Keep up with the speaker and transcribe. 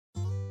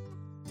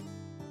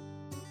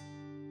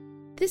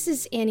This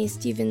is Annie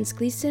Stevens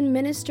Gleason,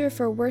 Minister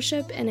for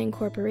Worship and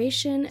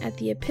Incorporation at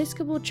the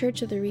Episcopal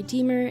Church of the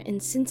Redeemer in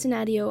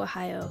Cincinnati,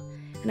 Ohio,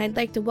 and I'd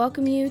like to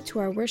welcome you to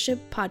our worship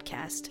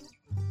podcast.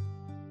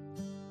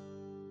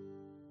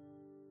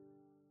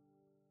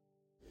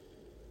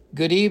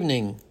 Good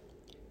evening.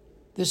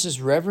 This is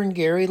Reverend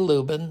Gary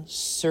Lubin,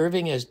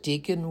 serving as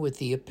deacon with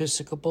the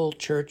Episcopal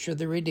Church of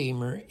the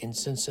Redeemer in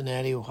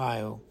Cincinnati,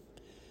 Ohio.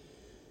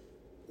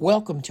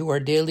 Welcome to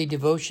our daily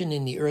devotion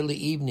in the early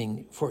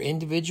evening for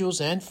individuals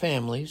and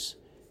families,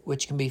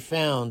 which can be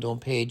found on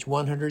page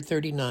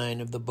 139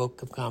 of the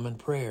Book of Common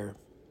Prayer.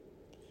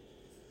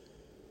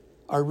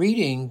 Our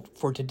reading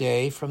for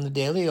today from the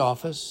daily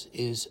office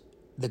is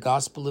the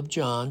Gospel of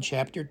John,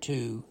 chapter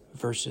 2,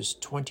 verses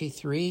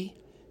 23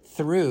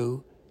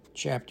 through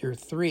chapter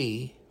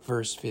 3,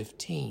 verse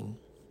 15.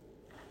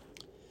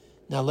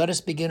 Now let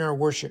us begin our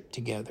worship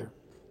together.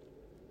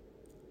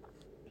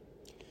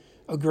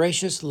 O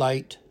gracious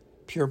light,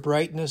 pure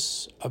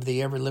brightness of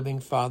the ever-living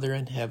Father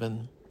in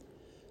heaven,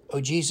 O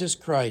Jesus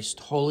Christ,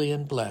 holy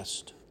and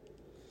blessed,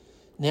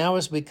 now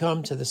as we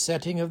come to the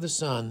setting of the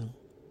sun,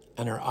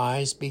 and our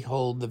eyes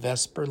behold the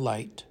vesper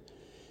light,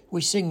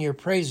 we sing your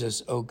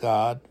praises, O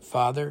God,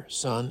 Father,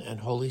 Son,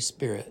 and Holy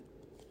Spirit.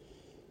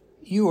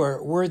 You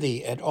are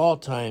worthy at all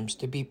times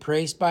to be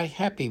praised by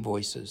happy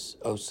voices,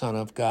 O Son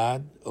of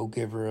God, O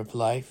Giver of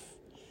life,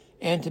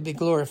 and to be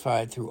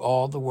glorified through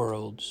all the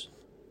worlds.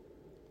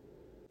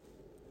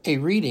 A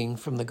reading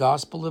from the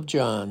Gospel of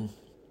John.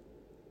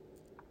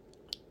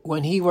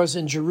 When he was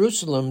in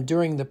Jerusalem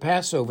during the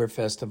Passover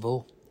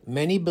festival,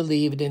 many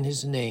believed in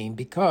his name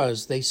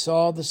because they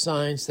saw the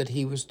signs that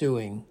he was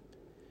doing.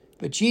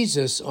 But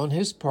Jesus, on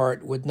his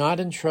part, would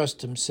not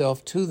entrust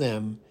himself to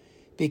them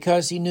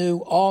because he knew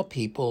all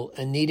people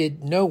and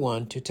needed no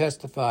one to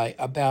testify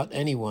about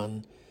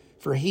anyone,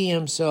 for he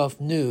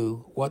himself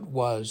knew what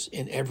was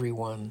in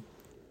everyone.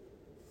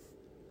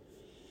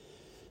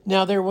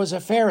 Now there was a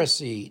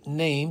Pharisee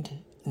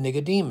named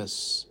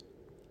Nicodemus,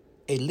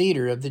 a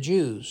leader of the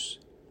Jews.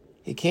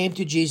 He came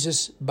to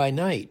Jesus by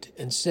night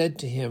and said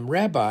to him,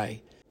 Rabbi,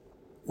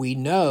 we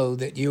know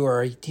that you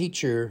are a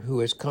teacher who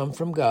has come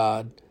from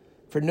God,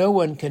 for no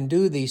one can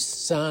do these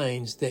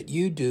signs that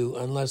you do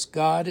unless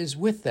God is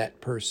with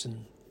that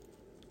person.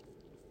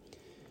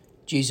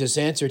 Jesus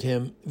answered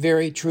him,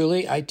 Very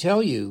truly, I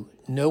tell you,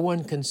 no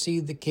one can see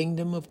the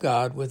kingdom of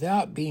God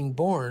without being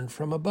born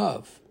from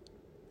above.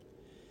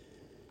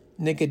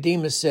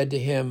 Nicodemus said to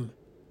him,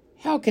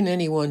 How can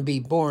anyone be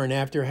born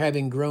after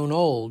having grown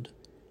old?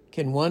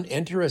 Can one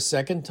enter a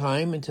second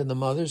time into the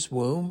mother's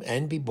womb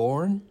and be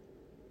born?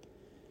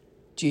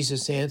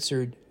 Jesus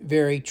answered,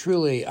 Very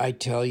truly, I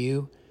tell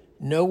you,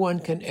 no one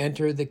can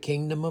enter the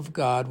kingdom of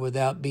God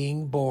without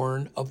being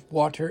born of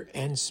water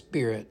and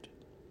spirit.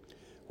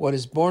 What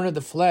is born of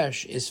the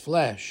flesh is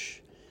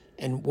flesh,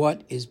 and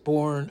what is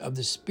born of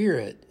the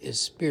Spirit is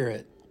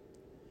spirit.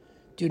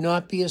 Do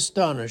not be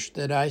astonished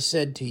that I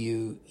said to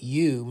you,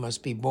 you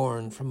must be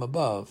born from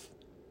above.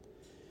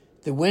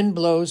 The wind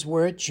blows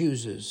where it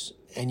chooses,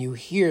 and you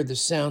hear the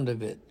sound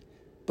of it,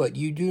 but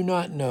you do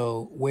not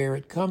know where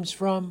it comes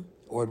from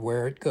or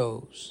where it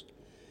goes.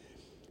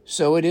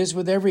 So it is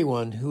with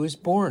everyone who is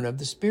born of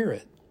the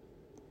Spirit.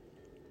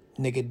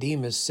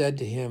 Nicodemus said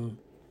to him,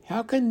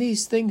 How can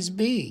these things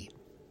be?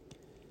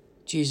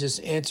 Jesus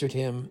answered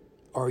him,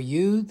 Are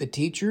you the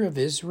teacher of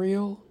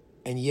Israel,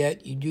 and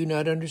yet you do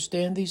not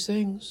understand these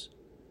things?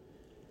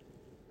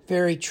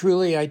 Very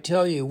truly, I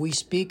tell you, we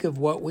speak of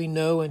what we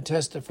know and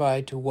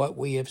testify to what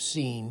we have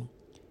seen,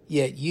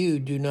 yet you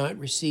do not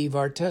receive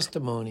our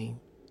testimony.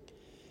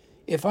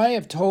 If I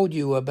have told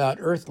you about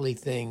earthly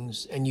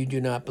things and you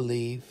do not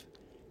believe,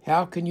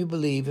 how can you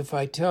believe if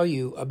I tell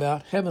you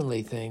about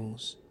heavenly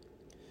things?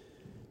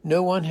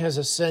 No one has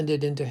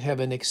ascended into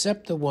heaven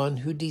except the one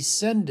who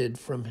descended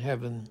from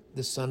heaven,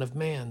 the Son of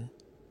Man.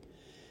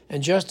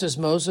 And just as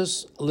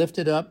Moses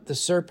lifted up the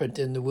serpent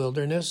in the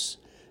wilderness,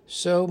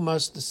 so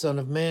must the Son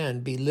of Man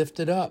be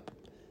lifted up,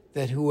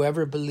 that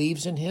whoever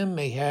believes in him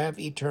may have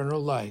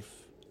eternal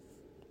life.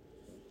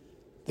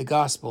 The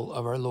Gospel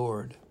of our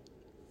Lord.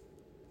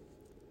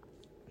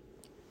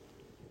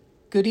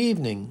 Good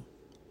evening.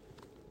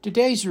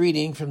 Today's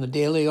reading from the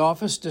Daily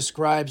Office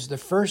describes the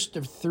first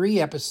of 3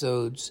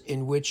 episodes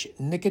in which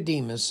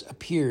Nicodemus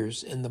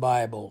appears in the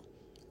Bible,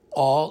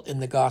 all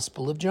in the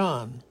Gospel of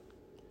John.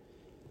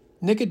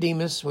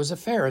 Nicodemus was a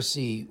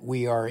Pharisee,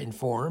 we are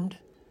informed,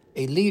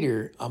 a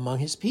leader among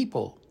his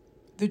people,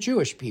 the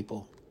Jewish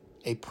people,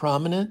 a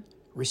prominent,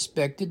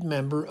 respected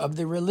member of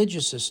the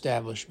religious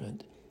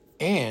establishment,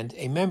 and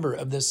a member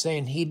of the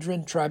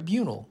Sanhedrin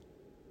tribunal.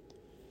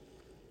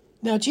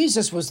 Now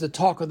Jesus was the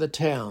talk of the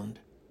town.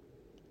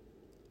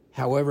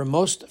 However,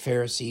 most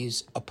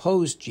Pharisees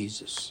opposed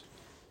Jesus,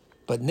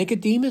 but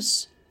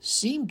Nicodemus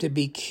seemed to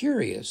be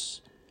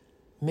curious,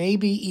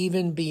 maybe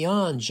even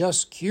beyond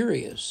just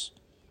curious.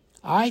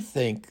 I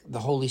think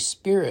the Holy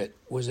Spirit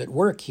was at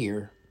work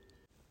here.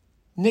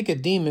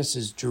 Nicodemus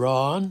is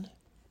drawn,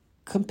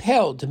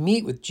 compelled to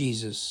meet with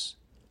Jesus,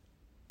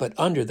 but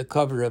under the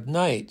cover of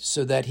night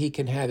so that he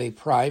can have a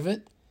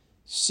private,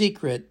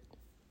 secret,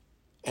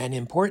 and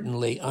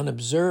importantly,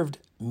 unobserved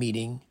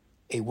meeting,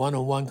 a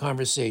one-on-one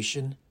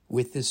conversation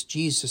with this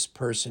Jesus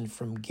person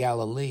from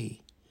Galilee.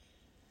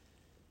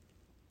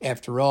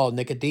 After all,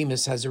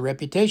 Nicodemus has a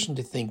reputation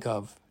to think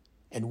of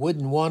and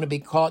wouldn't want to be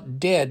caught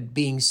dead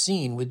being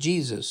seen with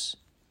Jesus.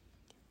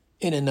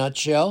 In a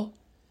nutshell,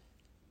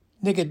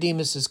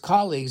 Nicodemus's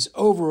colleagues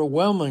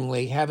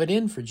overwhelmingly have it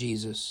in for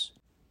Jesus.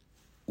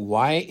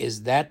 Why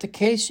is that the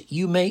case,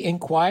 you may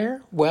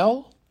inquire?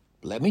 Well,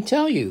 let me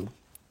tell you.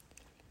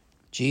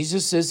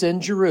 Jesus is in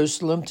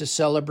Jerusalem to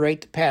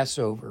celebrate the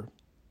Passover.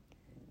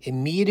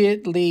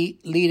 Immediately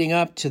leading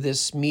up to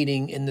this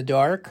meeting in the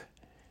dark,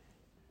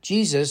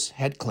 Jesus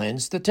had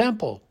cleansed the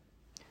temple.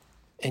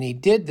 And he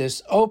did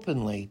this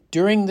openly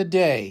during the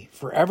day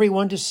for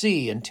everyone to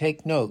see and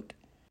take note.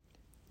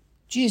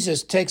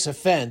 Jesus takes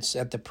offense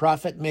at the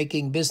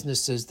profit-making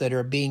businesses that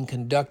are being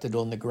conducted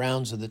on the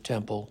grounds of the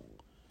temple.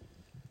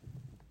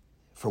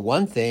 For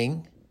one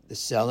thing, the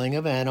selling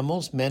of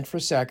animals meant for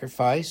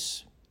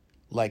sacrifice,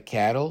 like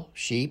cattle,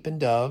 sheep, and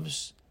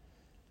doves.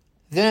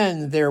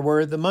 Then there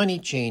were the money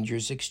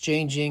changers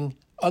exchanging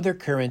other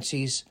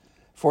currencies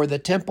for the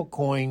temple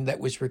coin that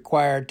was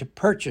required to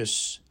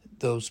purchase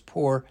those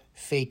poor,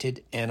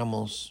 fated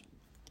animals.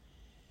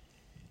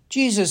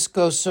 Jesus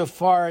goes so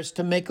far as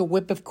to make a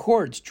whip of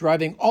cords,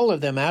 driving all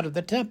of them out of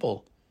the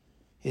temple,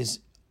 his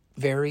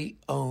very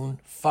own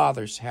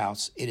Father's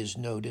house, it is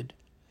noted,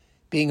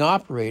 being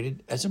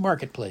operated as a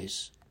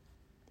marketplace.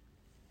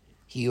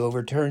 He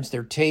overturns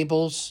their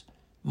tables.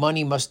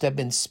 Money must have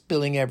been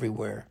spilling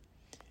everywhere.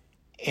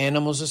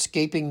 Animals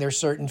escaping their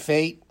certain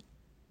fate.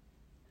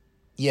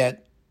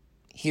 Yet,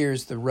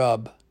 here's the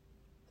rub,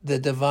 the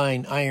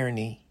divine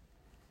irony.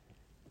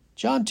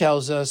 John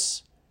tells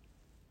us,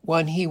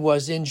 when he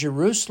was in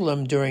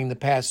Jerusalem during the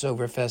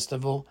Passover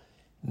festival,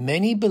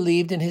 many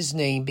believed in his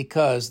name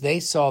because they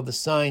saw the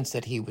signs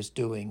that he was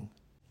doing.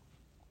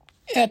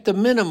 At the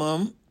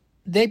minimum,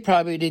 they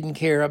probably didn't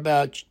care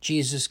about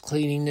Jesus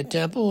cleaning the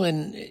temple,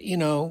 and,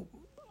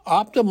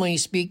 optimally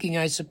speaking,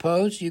 I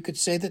suppose, you could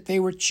say that they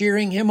were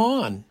cheering him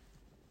on.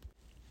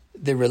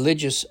 The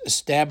religious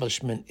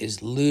establishment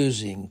is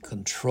losing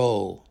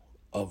control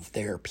of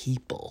their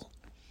people.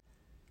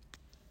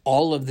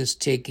 All of this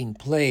taking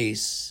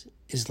place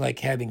is like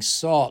having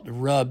salt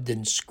rubbed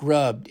and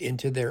scrubbed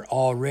into their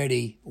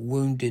already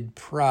wounded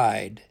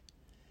pride.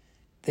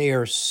 They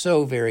are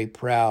so very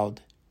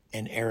proud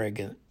and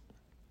arrogant.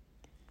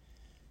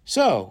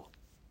 So,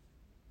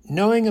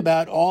 knowing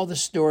about all the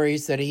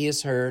stories that he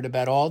has heard,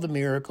 about all the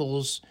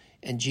miracles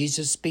and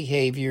Jesus'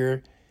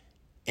 behavior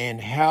and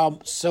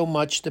how so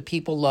much the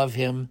people love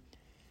him,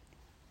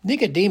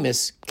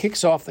 Nicodemus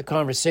kicks off the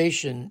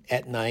conversation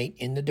at night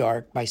in the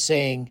dark by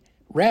saying,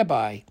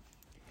 "Rabbi,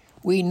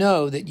 we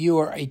know that you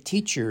are a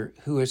teacher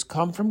who has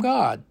come from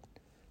God,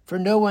 for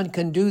no one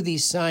can do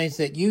these signs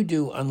that you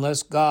do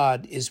unless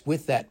God is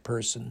with that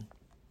person."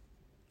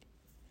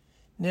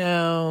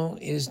 Now,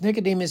 is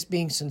Nicodemus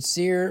being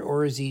sincere,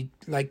 or is he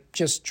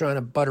just trying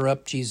to butter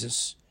up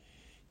Jesus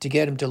to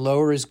get him to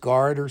lower his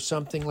guard or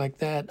something like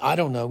that? I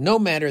don't know. No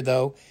matter,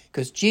 though,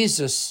 because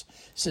Jesus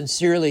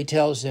sincerely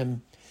tells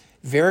him,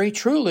 "Very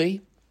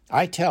truly,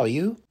 I tell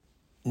you,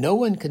 no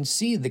one can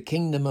see the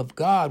kingdom of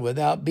God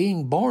without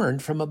being born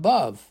from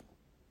above."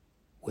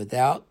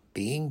 Without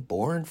being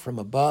born from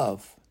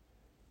above,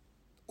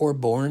 or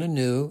born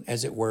anew,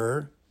 as it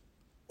were,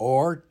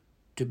 or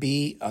to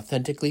be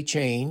authentically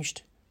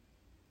changed.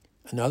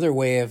 Another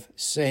way of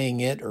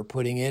saying it or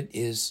putting it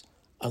is,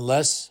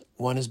 unless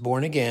one is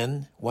born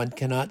again, one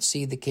cannot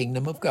see the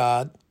kingdom of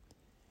God,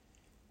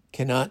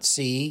 cannot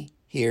see,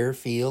 hear,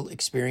 feel,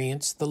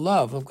 experience the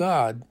love of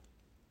God.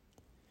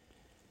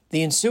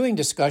 The ensuing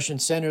discussion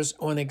centers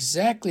on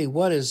exactly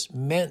what is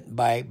meant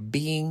by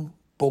being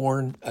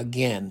born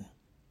again.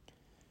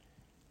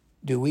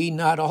 Do we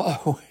not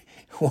all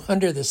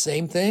wonder the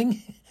same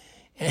thing?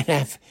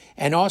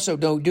 And also,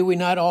 do we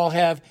not all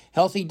have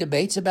healthy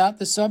debates about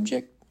the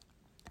subject?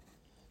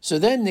 So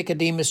then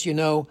Nicodemus,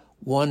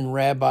 one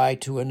rabbi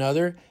to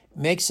another,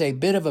 makes a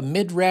bit of a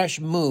midrash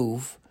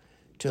move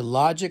to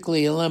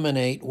logically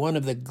eliminate one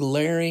of the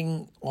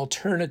glaring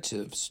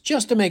alternatives,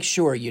 just to make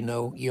sure,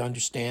 you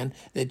understand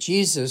that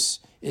Jesus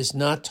is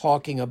not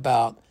talking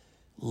about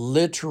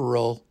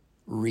literal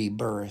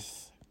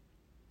rebirth.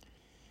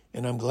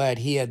 And I'm glad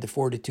he had the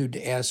fortitude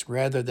to ask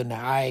rather than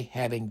I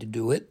having to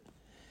do it.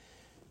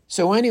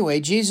 So anyway,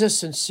 Jesus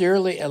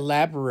sincerely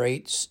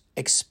elaborates,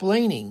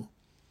 explaining,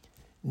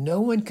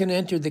 no one can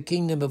enter the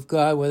kingdom of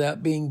God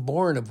without being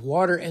born of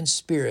water and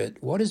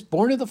spirit. What is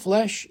born of the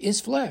flesh is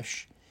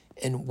flesh,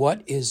 and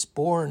what is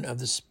born of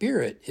the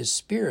Spirit is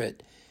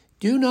spirit.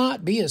 Do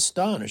not be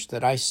astonished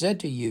that I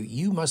said to you,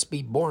 you must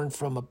be born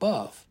from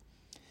above.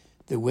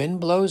 The wind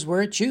blows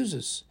where it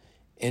chooses,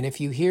 and if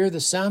you hear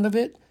the sound of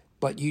it,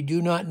 but you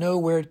do not know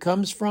where it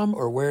comes from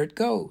or where it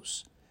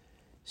goes,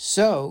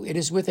 so it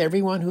is with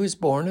everyone who is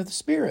born of the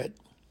Spirit.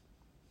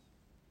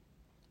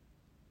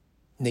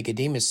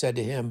 Nicodemus said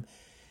to him,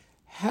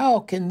 how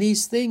can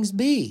these things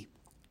be?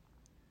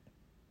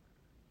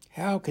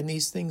 How can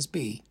these things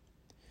be?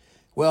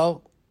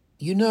 Well,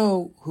 you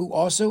know who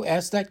also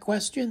asked that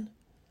question?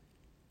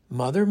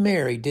 Mother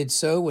Mary did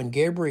so when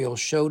Gabriel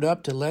showed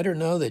up to let her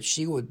know that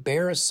she would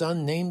bear a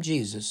son named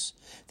Jesus.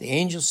 The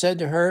angel said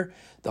to her,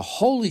 "The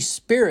Holy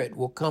Spirit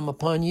will come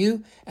upon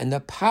you, and the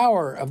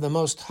power of the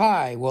Most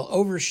High will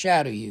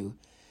overshadow you.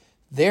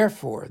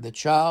 Therefore, the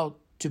child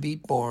to be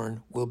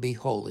born will be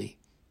holy.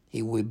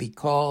 He will be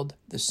called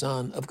the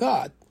Son of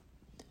God."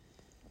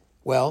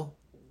 Well,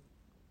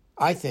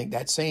 I think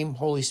that same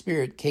Holy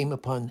Spirit came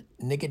upon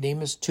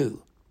Nicodemus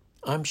too.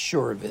 I'm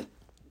sure of it.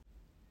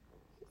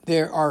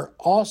 There are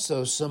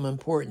also some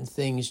important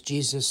things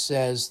Jesus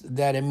says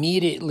that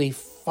immediately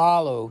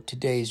follow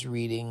today's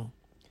reading.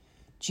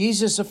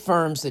 Jesus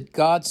affirms that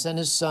God sent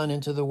his Son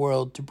into the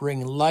world to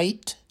bring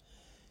light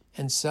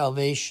and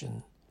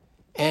salvation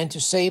and to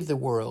save the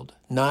world,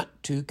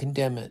 not to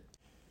condemn it.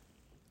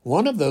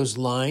 One of those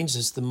lines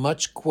is the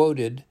much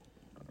quoted,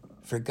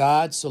 "For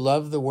God so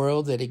loved the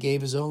world that he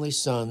gave his only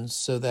Son,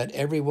 so that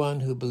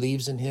everyone who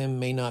believes in him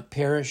may not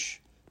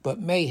perish, but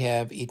may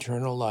have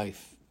eternal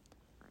life."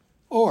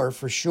 Or,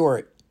 for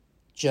short,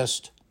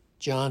 just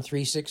John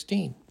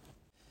 3:16.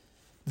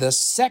 The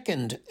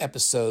second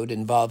episode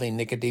involving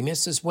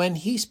Nicodemus is when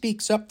he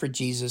speaks up for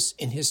Jesus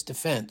in his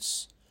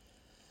defense.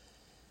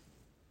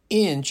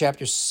 In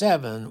chapter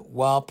 7,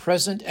 while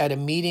present at a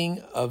meeting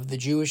of the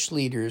Jewish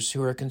leaders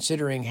who are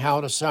considering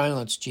how to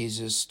silence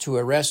Jesus, to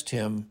arrest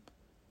him,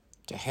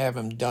 to have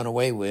him done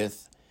away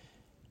with,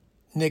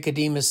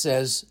 Nicodemus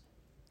says,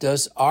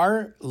 "Does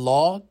our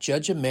law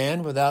judge a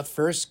man without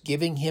first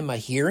giving him a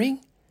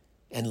hearing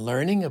and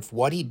learning of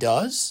what he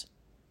does?"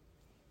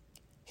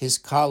 His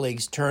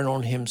colleagues turn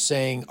on him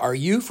saying, "Are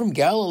you from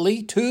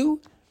Galilee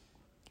too?"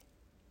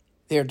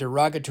 Their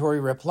derogatory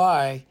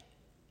reply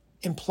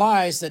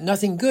implies that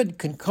nothing good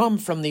can come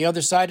from the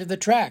other side of the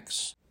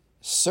tracks.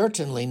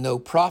 Certainly no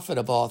prophet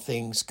of all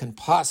things can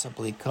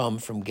possibly come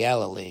from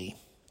Galilee.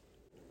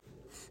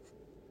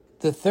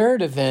 The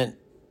third event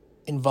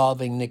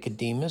involving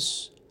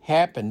Nicodemus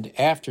happened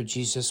after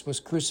Jesus was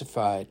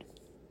crucified.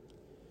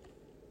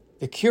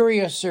 The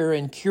curiouser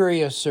and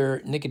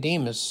curiouser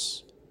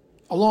Nicodemus,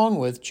 along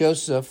with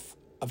Joseph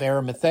of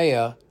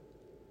Arimathea,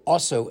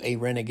 also a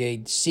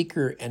renegade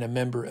seeker and a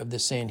member of the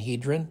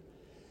Sanhedrin,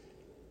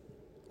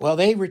 well,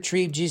 they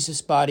retrieved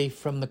Jesus' body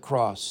from the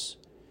cross.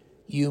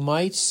 You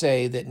might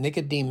say that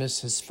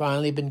Nicodemus has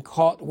finally been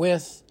caught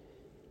with,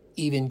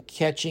 even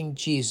catching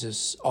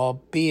Jesus,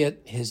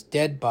 albeit his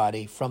dead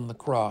body, from the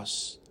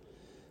cross.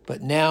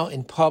 But now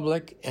in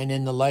public and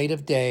in the light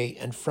of day,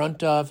 in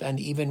front of and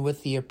even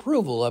with the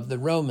approval of the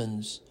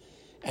Romans,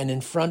 and in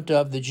front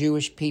of the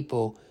Jewish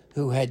people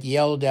who had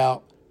yelled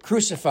out,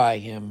 "Crucify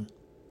him."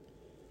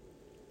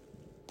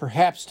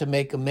 Perhaps to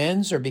make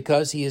amends, or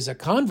because he is a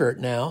convert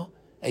now,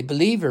 a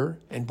believer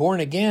and born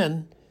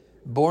again,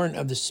 born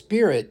of the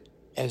Spirit,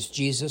 as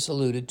Jesus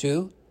alluded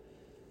to.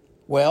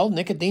 Well,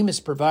 Nicodemus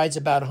provides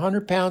about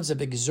 100 pounds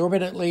of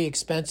exorbitantly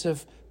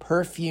expensive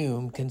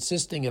perfume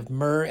consisting of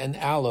myrrh and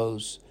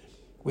aloes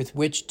with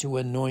which to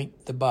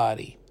anoint the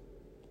body.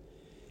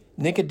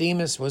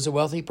 Nicodemus was a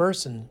wealthy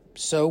person,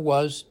 so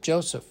was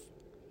Joseph,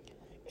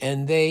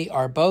 and they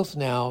are both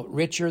now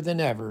richer than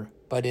ever,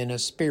 but in a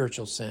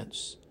spiritual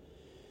sense.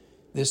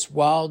 This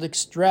wild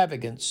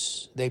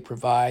extravagance they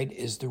provide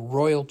is the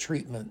royal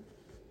treatment,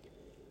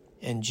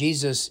 and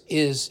Jesus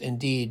is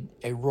indeed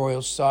a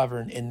royal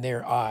sovereign in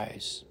their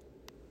eyes.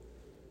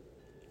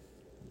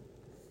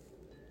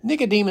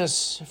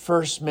 Nicodemus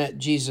first met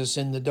Jesus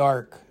in the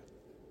dark.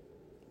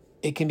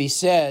 It can be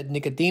said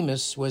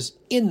Nicodemus was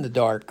in the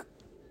dark.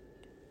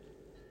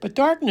 But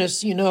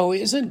darkness,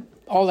 isn't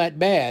all that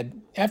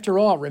bad. After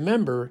all,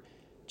 remember,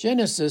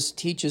 Genesis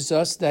teaches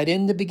us that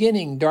in the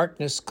beginning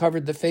darkness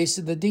covered the face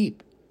of the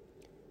deep,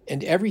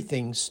 and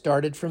everything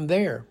started from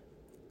there.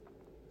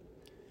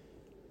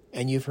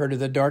 And you've heard of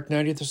the dark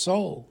night of the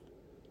soul.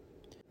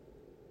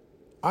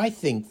 I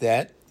think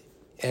that,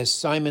 as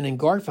Simon and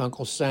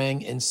Garfunkel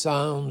sang in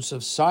Sounds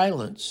of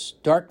Silence,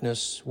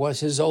 darkness was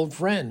his old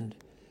friend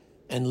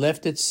and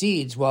left its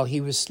seeds while he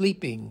was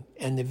sleeping,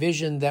 and the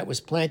vision that was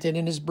planted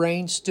in his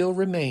brain still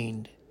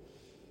remained.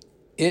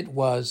 It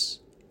was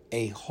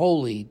a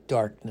holy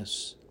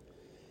darkness.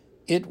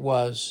 It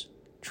was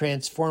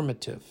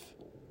transformative.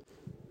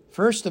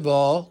 First of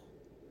all,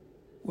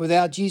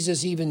 without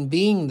Jesus even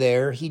being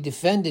there, he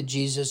defended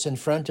Jesus in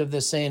front of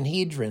the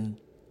Sanhedrin,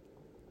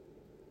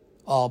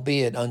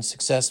 albeit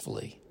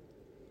unsuccessfully.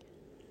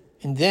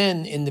 And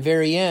then, in the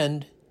very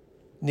end,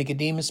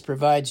 Nicodemus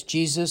provides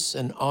Jesus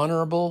an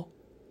honorable,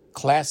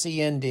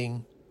 classy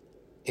ending,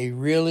 a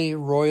really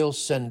royal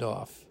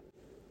send-off.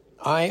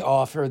 I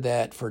offer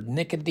that for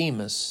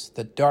Nicodemus,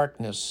 the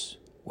darkness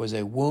was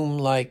a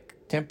womb-like,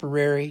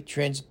 temporary,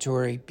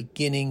 transitory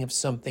beginning of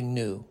something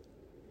new.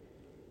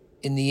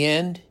 In the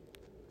end,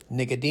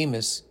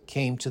 Nicodemus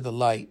came to the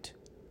light.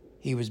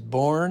 He was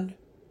born,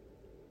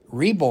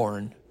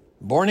 reborn,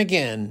 born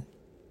again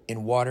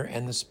in water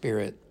and the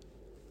Spirit.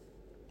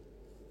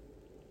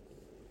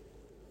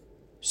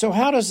 So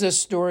how does this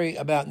story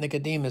about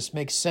Nicodemus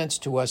make sense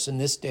to us in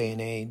this day and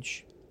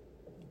age?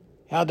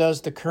 How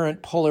does the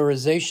current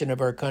polarization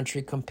of our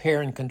country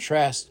compare and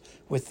contrast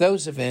with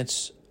those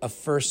events of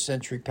first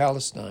century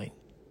Palestine?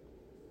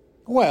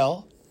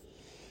 Well,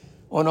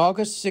 on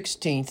August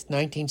 16th,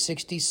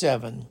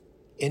 1967,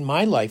 in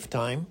my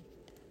lifetime,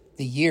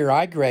 the year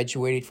I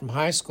graduated from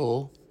high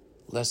school,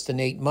 less than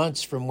 8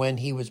 months from when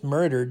he was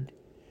murdered,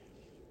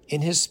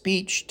 in his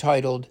speech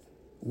titled,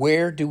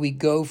 "Where Do We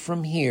Go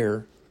From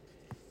Here?"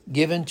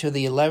 given to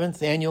the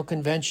 11th Annual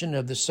Convention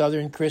of the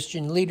Southern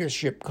Christian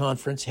Leadership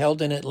Conference held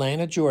in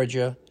Atlanta,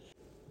 Georgia,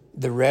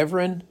 the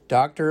Reverend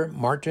Dr.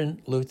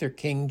 Martin Luther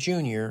King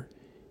Jr.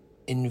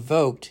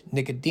 invoked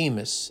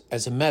Nicodemus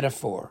as a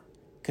metaphor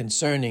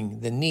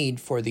concerning the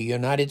need for the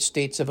United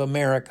States of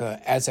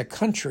America as a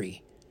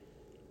country,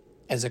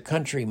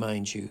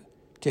 mind you,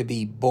 to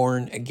be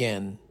born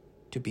again,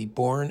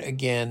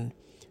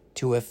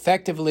 to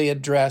effectively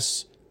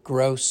address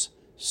gross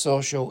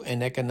social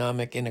and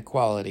economic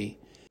inequality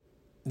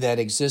that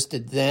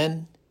existed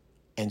then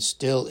and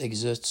still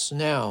exists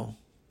now.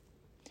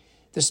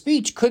 The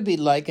speech could be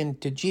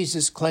likened to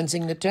Jesus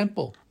cleansing the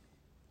temple.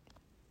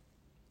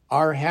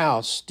 Our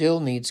house still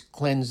needs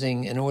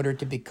cleansing in order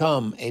to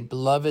become a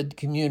beloved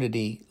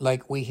community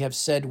like we have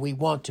said we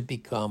want to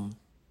become.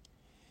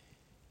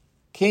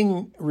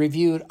 King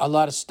reviewed a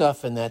lot of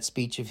stuff in that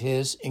speech of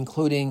his,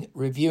 including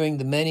reviewing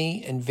the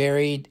many and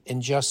varied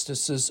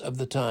injustices of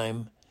the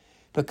time,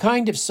 but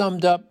kind of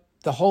summed up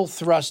the whole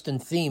thrust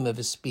and theme of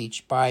his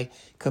speech by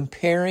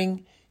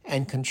comparing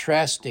and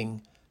contrasting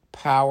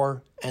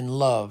power and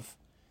love,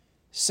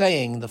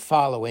 saying the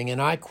following, and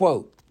I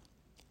quote,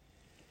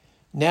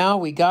 "Now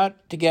we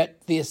got to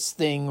get this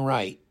thing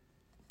right.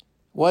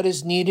 What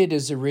is needed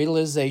is a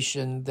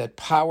realization that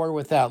power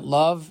without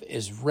love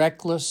is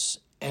reckless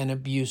and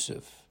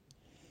abusive,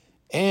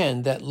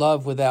 and that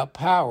love without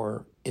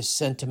power is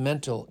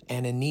sentimental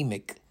and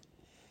anemic.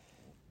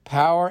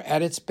 Power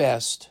at its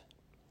best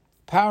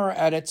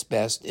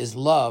is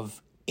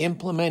love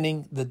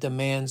implementing the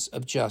demands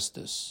of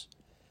justice,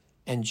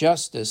 and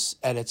justice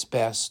at its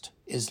best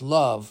is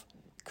love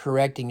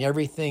correcting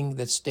everything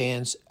that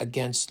stands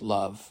against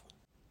love.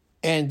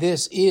 And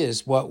this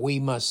is what we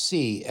must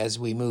see as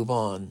we move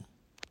on."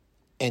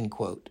 End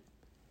quote.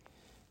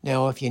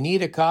 Now, if you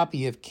need a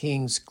copy of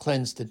King's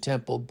Cleanse the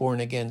Temple Born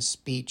Again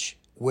speech,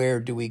 "Where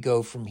Do We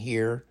Go From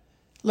Here?"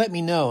 let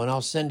me know and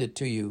I'll send it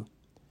to you.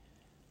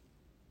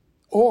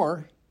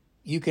 Or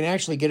you can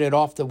actually get it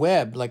off the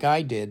web like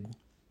I did.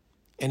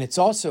 And it's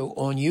also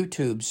on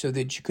YouTube so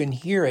that you can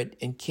hear it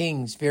in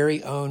King's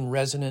very own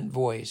resonant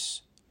voice.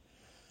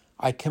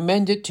 I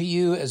commend it to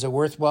you as a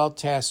worthwhile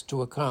task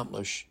to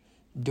accomplish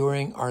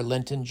during our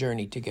Lenten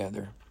journey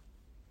together.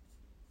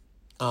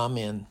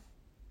 Amen.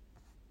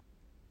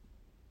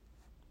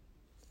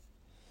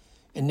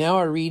 And now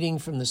a reading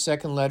from the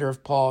second letter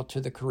of Paul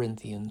to the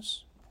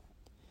Corinthians.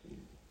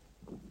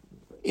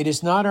 "It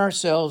is not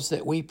ourselves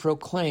that we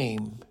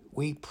proclaim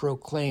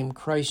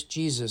Christ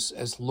Jesus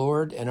as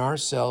Lord and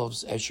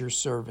ourselves as your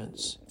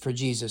servants, for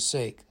Jesus'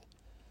 sake.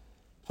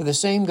 For the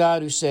same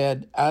God who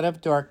said, 'Out of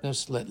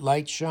darkness let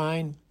light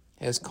shine,'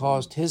 has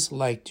caused his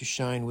light to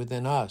shine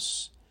within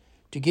us,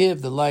 to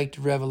give the light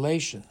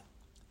revelation,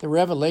 the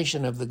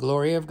revelation of the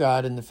glory of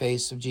God in the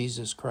face of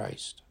Jesus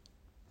Christ."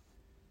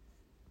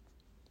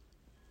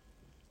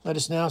 Let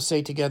us now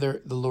say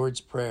together the Lord's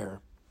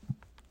Prayer.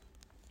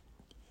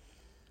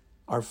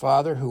 Our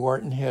Father, who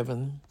art in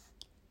heaven,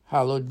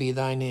 hallowed be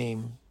thy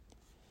name.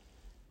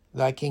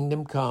 Thy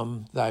kingdom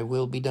come, thy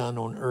will be done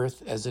on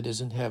earth as it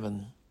is in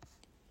heaven.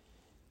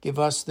 Give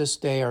us this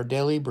day our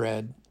daily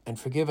bread, and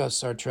forgive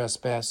us our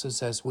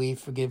trespasses as we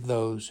forgive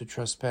those who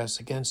trespass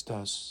against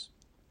us.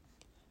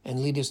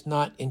 And lead us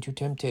not into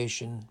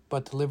temptation,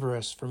 but deliver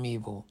us from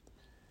evil.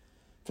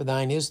 For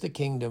thine is the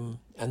kingdom,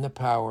 and the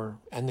power,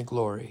 and the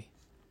glory,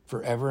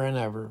 forever and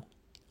ever.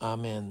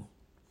 Amen.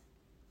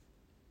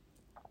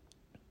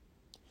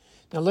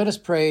 Now let us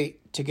pray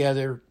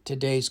together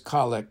today's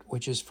collect,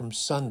 which is from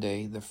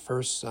Sunday, the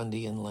first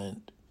Sunday in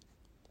Lent.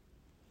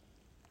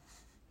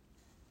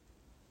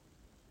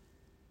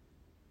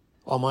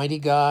 Almighty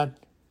God,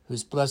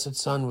 whose blessed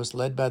Son was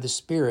led by the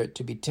Spirit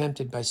to be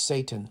tempted by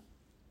Satan,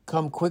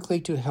 come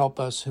quickly to help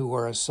us who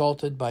are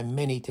assaulted by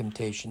many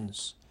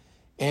temptations.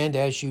 And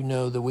as you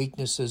know the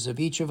weaknesses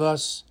of each of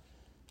us,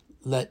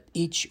 let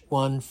each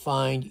one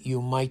find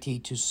you mighty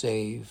to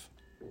save.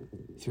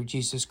 Through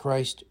Jesus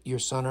Christ, your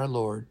Son, our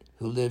Lord,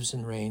 who lives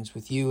and reigns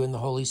with you in the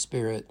Holy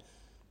Spirit,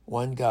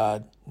 one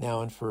God,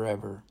 now and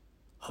forever.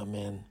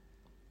 Amen.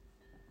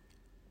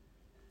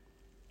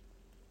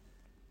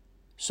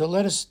 So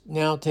let us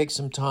now take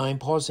some time,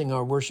 pausing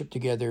our worship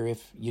together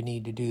if you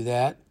need to do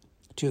that,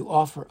 to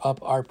offer up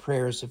our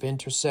prayers of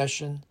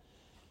intercession,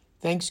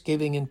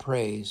 thanksgiving and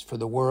praise for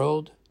the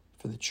world,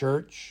 for the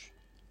church,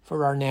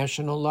 for our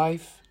national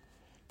life,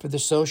 for the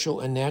social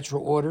and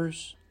natural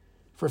orders,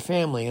 for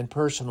family and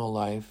personal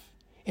life,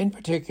 in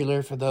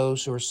particular for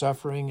those who are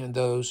suffering and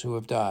those who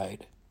have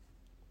died.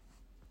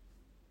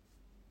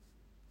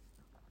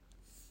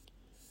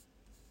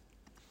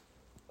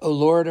 O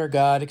Lord our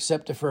God,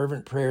 accept the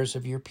fervent prayers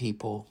of your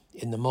people.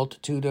 In the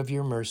multitude of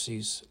your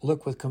mercies,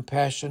 look with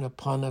compassion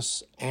upon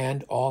us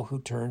and all who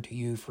turn to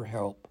you for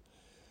help.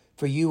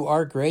 For you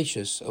are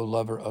gracious, O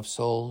lover of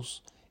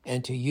souls,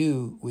 and to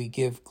you we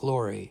give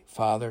glory,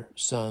 Father,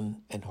 Son,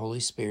 and Holy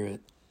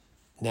Spirit,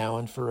 now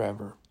and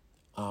forever.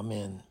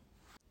 Amen.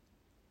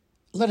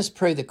 Let us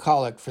pray the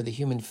Collect for the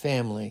Human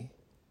Family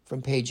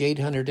from page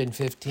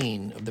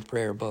 815 of the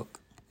Prayer Book.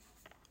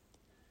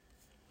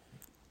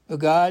 O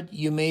God,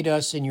 you made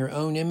us in your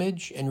own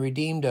image and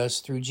redeemed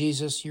us through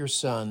Jesus, your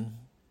Son.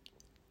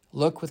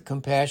 Look with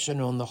compassion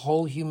on the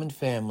whole human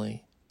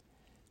family.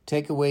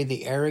 Take away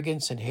the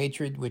arrogance and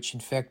hatred which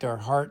infect our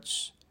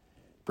hearts.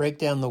 Break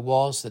down the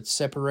walls that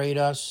separate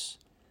us.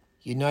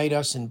 Unite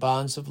us in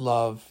bonds of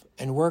love,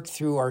 and work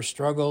through our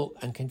struggle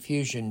and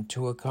confusion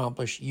to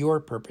accomplish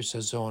your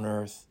purposes on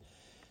earth,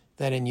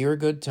 that in your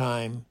good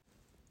time,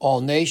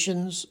 all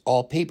nations,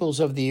 all peoples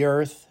of the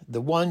earth,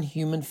 the one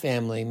human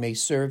family may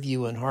serve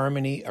you in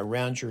harmony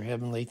around your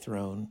heavenly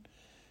throne.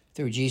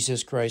 Through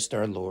Jesus Christ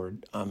our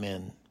Lord.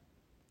 Amen.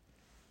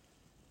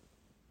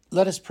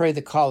 Let us pray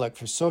the Collect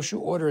for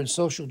social order and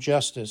social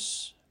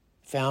justice,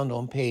 found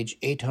on page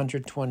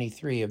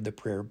 823 of the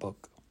Prayer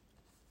Book.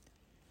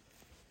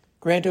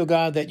 Grant, O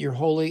God, that your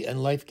holy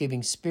and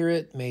life-giving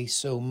Spirit may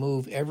so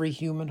move every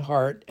human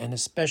heart, and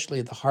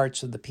especially the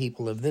hearts of the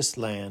people of this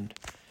land,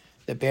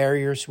 the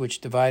barriers which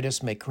divide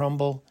us may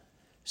crumble,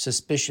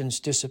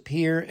 suspicions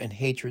disappear, and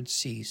hatred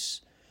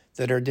cease,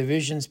 that our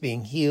divisions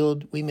being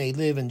healed, we may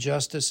live in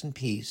justice and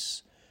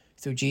peace.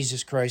 Through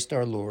Jesus Christ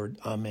our Lord.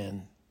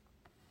 Amen.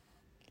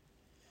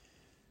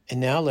 And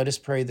now let us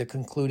pray the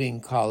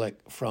concluding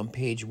Collect from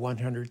page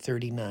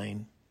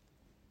 139.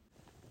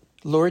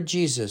 Lord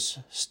Jesus,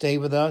 stay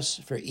with us,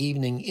 for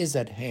evening is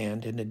at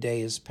hand and the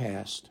day is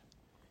past.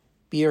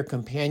 Be our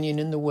companion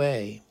in the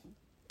way.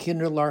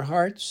 Kindle our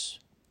hearts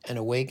and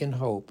awaken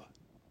hope,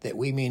 that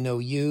we may know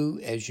you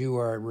as you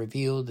are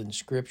revealed in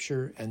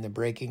Scripture and the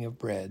breaking of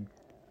bread.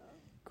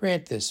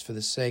 Grant this for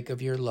the sake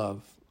of your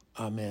love.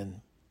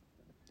 Amen.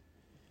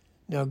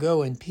 Now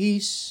go in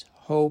peace,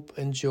 hope,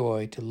 and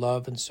joy to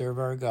love and serve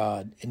our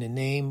God, in the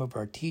name of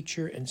our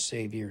teacher and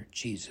Savior,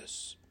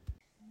 Jesus.